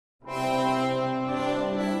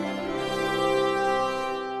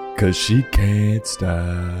'Cause she can't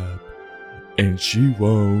stop, and she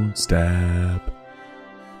won't stop.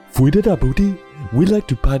 Fuida booty, we like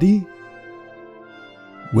to party.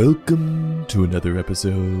 Welcome to another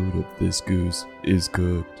episode of This Goose is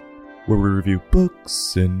Cooked, where we review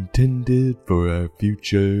books intended for our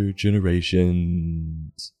future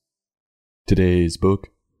generations. Today's book,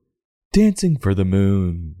 Dancing for the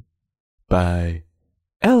Moon, by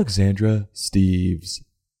Alexandra Steeves.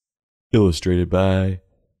 Illustrated by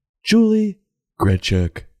Julie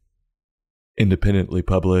Gretschuk. Independently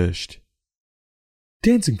published.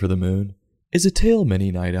 Dancing for the Moon is a tale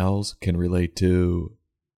many night owls can relate to.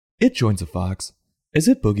 It joins a fox as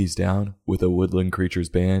it boogies down with a woodland creature's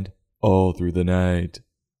band all through the night.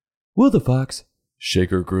 Will the fox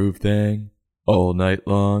shake her groove thing all night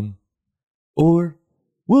long? Or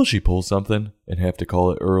will she pull something and have to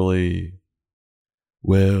call it early?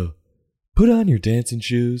 Well, put on your dancing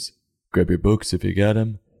shoes, grab your books if you got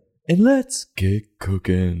 'em, and let's get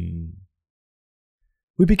cooking.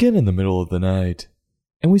 We begin in the middle of the night,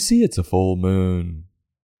 and we see it's a full moon.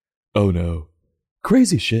 Oh no,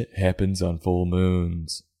 crazy shit happens on full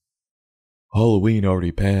moons. Halloween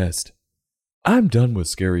already passed. I'm done with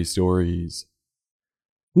scary stories.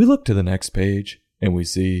 We look to the next page, and we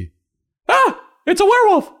see, ah, it's a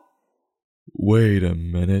werewolf! Wait a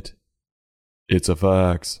minute. It's a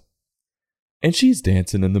fox. And she's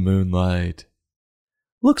dancing in the moonlight.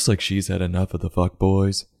 Looks like she's had enough of the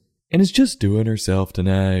fuckboys and is just doing herself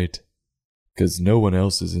tonight. 'Cause no one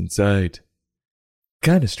else is in sight.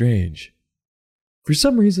 Kinda strange. For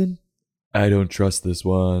some reason, I don't trust this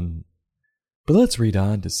one. But let's read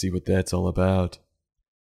on to see what that's all about.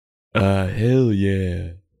 Hell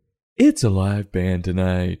yeah. It's a live band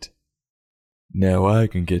tonight. Now I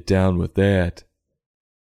can get down with that.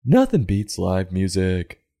 Nothing beats live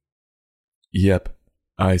music. Yep,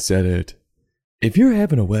 I said it. If you're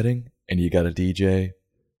having a wedding and you got a DJ,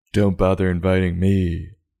 don't bother inviting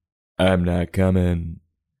me. I'm not coming.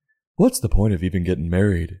 What's the point of even getting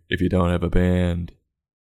married if you don't have a band?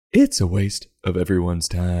 It's a waste of everyone's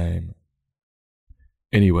time.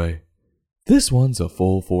 Anyway, this one's a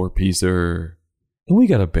full four-piecer. And we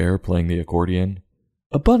got a bear playing the accordion,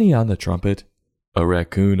 a bunny on the trumpet, a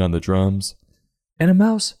raccoon on the drums, and a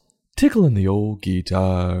mouse tickling the old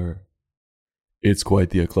guitar. It's quite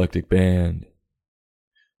the eclectic band.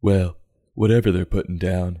 Well, whatever they're putting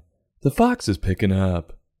down, the fox is picking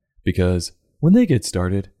up, because when they get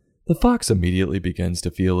started, the fox immediately begins to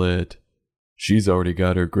feel it. She's already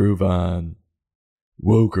got her groove on.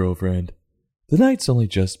 Whoa, girlfriend, the night's only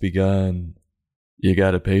just begun. You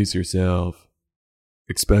gotta pace yourself,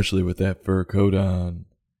 especially with that fur coat on.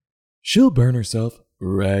 She'll burn herself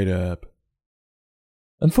right up.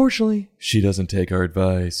 Unfortunately, she doesn't take our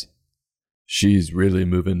advice. She's really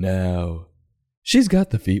moving now. She's got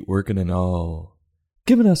the feet working and all,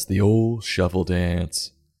 giving us the old shuffle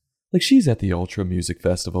dance, like she's at the Ultra Music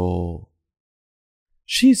Festival.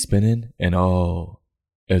 She's spinning and all,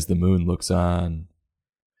 as the moon looks on.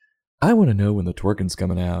 I want to know when the twerking's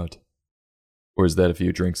coming out. Or is that a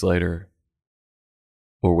few drinks later?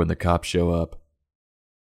 Or when the cops show up?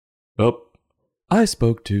 Oh, I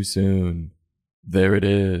spoke too soon. There it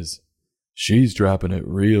is. She's dropping it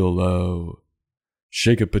real low.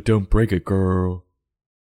 Shake it but don't break it, girl.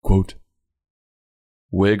 Quote,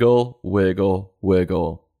 wiggle, wiggle,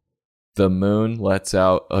 wiggle. The moon lets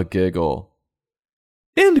out a giggle.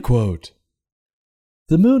 End quote.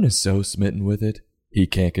 The moon is so smitten with it, he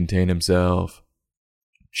can't contain himself.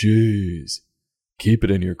 Jeez, keep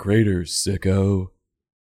it in your craters, sicko.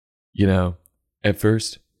 You know, at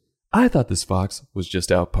first, I thought this fox was just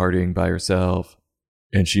out partying by herself,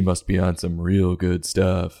 and she must be on some real good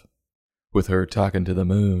stuff, with her talking to the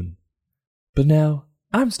moon. But now,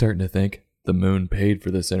 I'm starting to think the moon paid for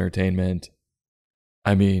this entertainment.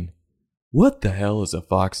 I mean, what the hell is a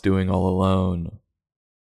fox doing all alone?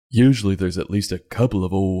 Usually there's at least a couple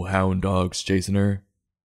of old hound dogs chasing her.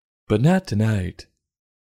 But not tonight.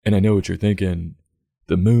 And I know what you're thinking.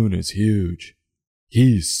 The moon is huge.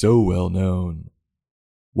 He's so well known.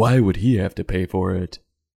 Why would he have to pay for it?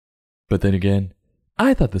 But then again,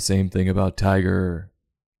 I thought the same thing about Tiger.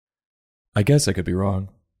 I guess I could be wrong.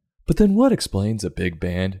 But then what explains a big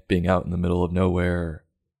band being out in the middle of nowhere,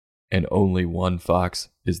 and only one fox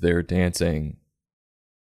is there dancing?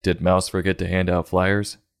 Did Mouse forget to hand out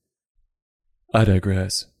flyers? I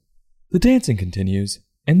digress. The dancing continues,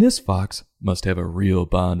 and this fox must have a real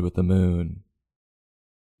bond with the moon.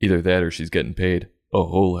 Either that or she's getting paid a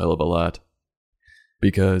whole hell of a lot.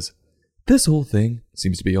 Because this whole thing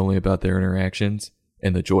seems to be only about their interactions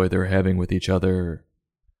and the joy they're having with each other.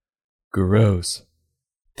 Gross.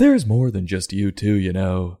 There's more than just you two, you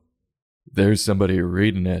know. There's somebody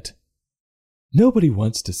reading it. Nobody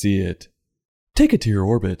wants to see it. Take it to your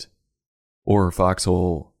orbit. Or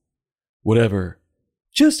foxhole. Whatever.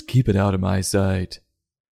 Just keep it out of my sight.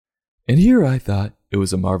 And here I thought it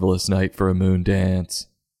was a marvelous night for a moon dance.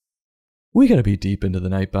 We gotta be deep into the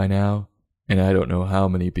night by now, and I don't know how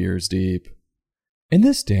many beers deep. And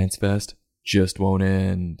this dance fest just won't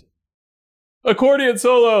end. Accordion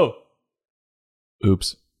solo!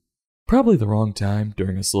 Oops. Probably the wrong time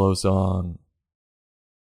during a slow song.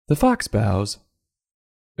 The fox bows.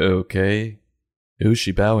 Okay. Who's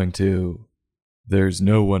she bowing to? There's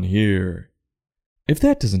no one here. If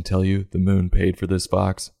that doesn't tell you the moon paid for this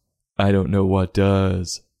fox, I don't know what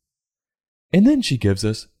does. And then she gives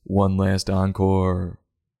us one last encore.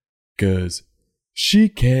 'Cause she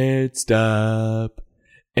can't stop,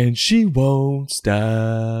 and she won't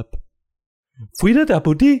stop. Fuida da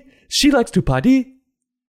booty, she likes to party.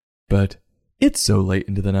 But it's so late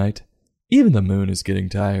into the night, even the moon is getting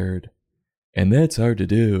tired. And that's hard to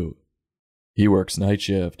do. He works night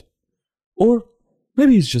shift. Or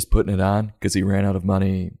maybe he's just putting it on because he ran out of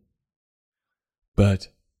money. But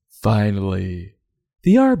finally,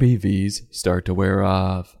 the RBVs start to wear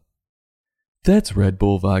off. That's Red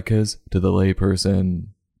Bull vodkas to the layperson.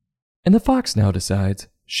 And the fox now decides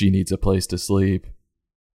she needs a place to sleep.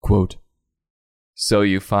 Quote, so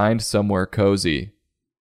you find somewhere cozy,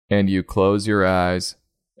 and you close your eyes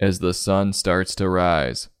as the sun starts to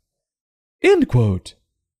rise. End quote.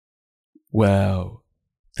 Wow,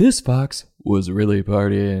 this fox was really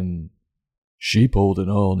partying. She pulled an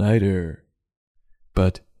all-nighter.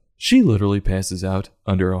 But she literally passes out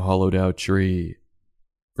under a hollowed-out tree.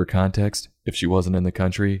 For context, if she wasn't in the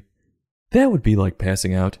country, that would be like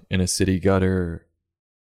passing out in a city gutter.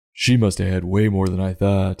 She must have had way more than I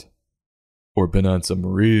thought. Or been on some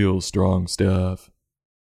real strong stuff.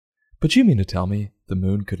 But you mean to tell me the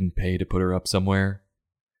moon couldn't pay to put her up somewhere?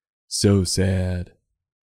 So sad.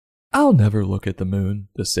 I'll never look at the moon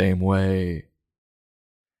the same way.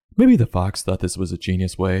 Maybe the fox thought this was a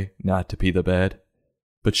genius way not to pee the bed,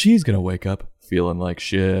 but she's gonna wake up feeling like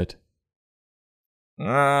shit.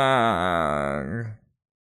 I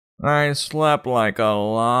slept like a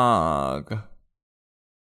log.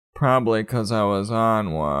 Probably 'cause I was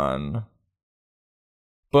on one.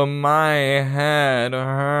 But my head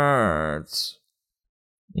hurts.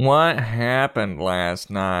 What happened last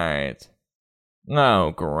night?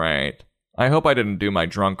 Oh, great. I hope I didn't do my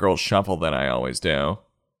drunk girl shuffle that I always do.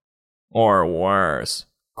 Or worse,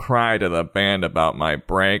 cry to the band about my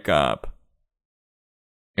breakup.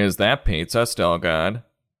 Is that pizza still good?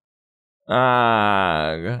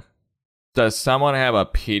 Ugh. Does someone have a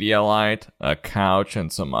Pedialyte, a couch,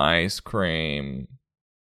 and some ice cream?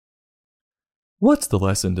 What's the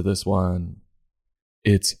lesson to this one?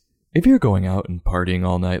 It's, if you're going out and partying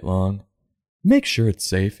all night long, make sure it's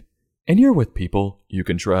safe and you're with people you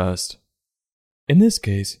can trust. In this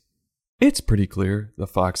case, it's pretty clear the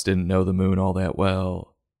fox didn't know the moon all that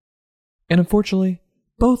well. And unfortunately,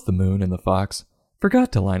 both the moon and the fox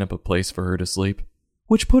forgot to line up a place for her to sleep,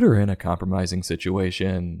 which put her in a compromising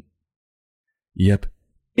situation. Yep,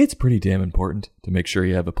 it's pretty damn important to make sure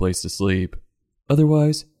you have a place to sleep.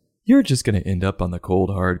 Otherwise, you're just going to end up on the cold,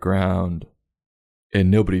 hard ground. And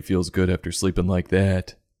nobody feels good after sleeping like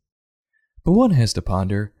that. But one has to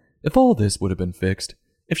ponder if all this would have been fixed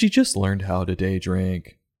if she just learned how to day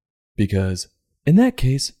drink. Because, in that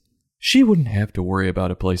case, she wouldn't have to worry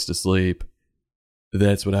about a place to sleep.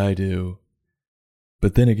 That's what I do.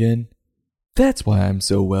 But then again, that's why I'm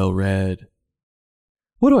so well read.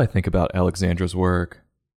 What do I think about Alexandra's work?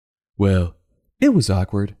 Well, it was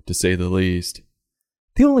awkward, to say the least.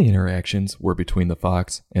 The only interactions were between the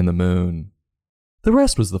fox and the moon. The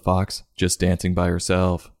rest was the fox just dancing by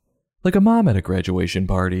herself, like a mom at a graduation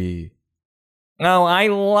party. Oh, I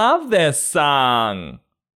love this song.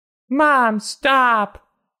 Mom, stop.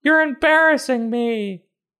 You're embarrassing me.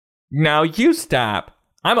 Now you stop.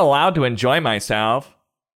 I'm allowed to enjoy myself.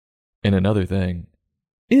 And another thing,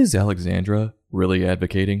 is Alexandra really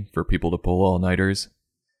advocating for people to pull all-nighters?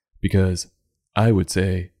 Because I would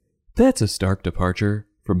say that's a stark departure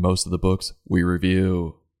from most of the books we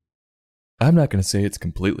review. I'm not going to say it's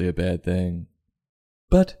completely a bad thing,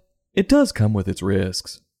 but it does come with its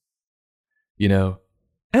risks. You know,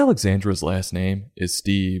 Alexandra's last name is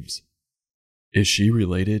Steves. Is she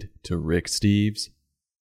related to Rick Steves?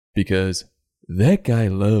 Because that guy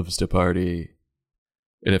loves to party.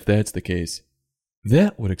 And if that's the case,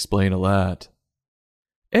 that would explain a lot.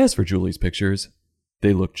 As for Julie's pictures,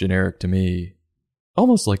 they look generic to me,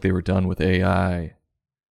 almost like they were done with AI.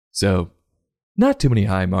 So, not too many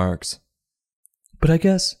high marks. But I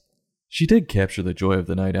guess she did capture the joy of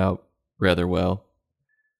the night out rather well.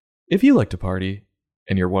 If you like to party,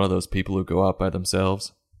 and you're one of those people who go out by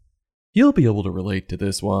themselves, you'll be able to relate to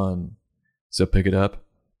this one. So pick it up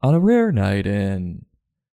on a rare night in.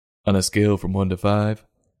 On a scale from 1 to 5,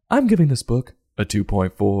 I'm giving this book a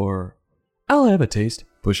 2.4. I'll have a taste,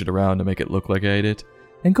 push it around to make it look like I ate it,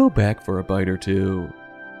 and go back for a bite or two.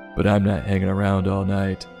 But I'm not hanging around all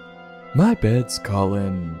night. My bed's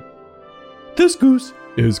calling. This goose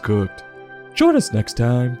is cooked. Join us next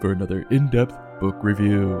time for another in-depth book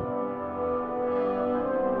review.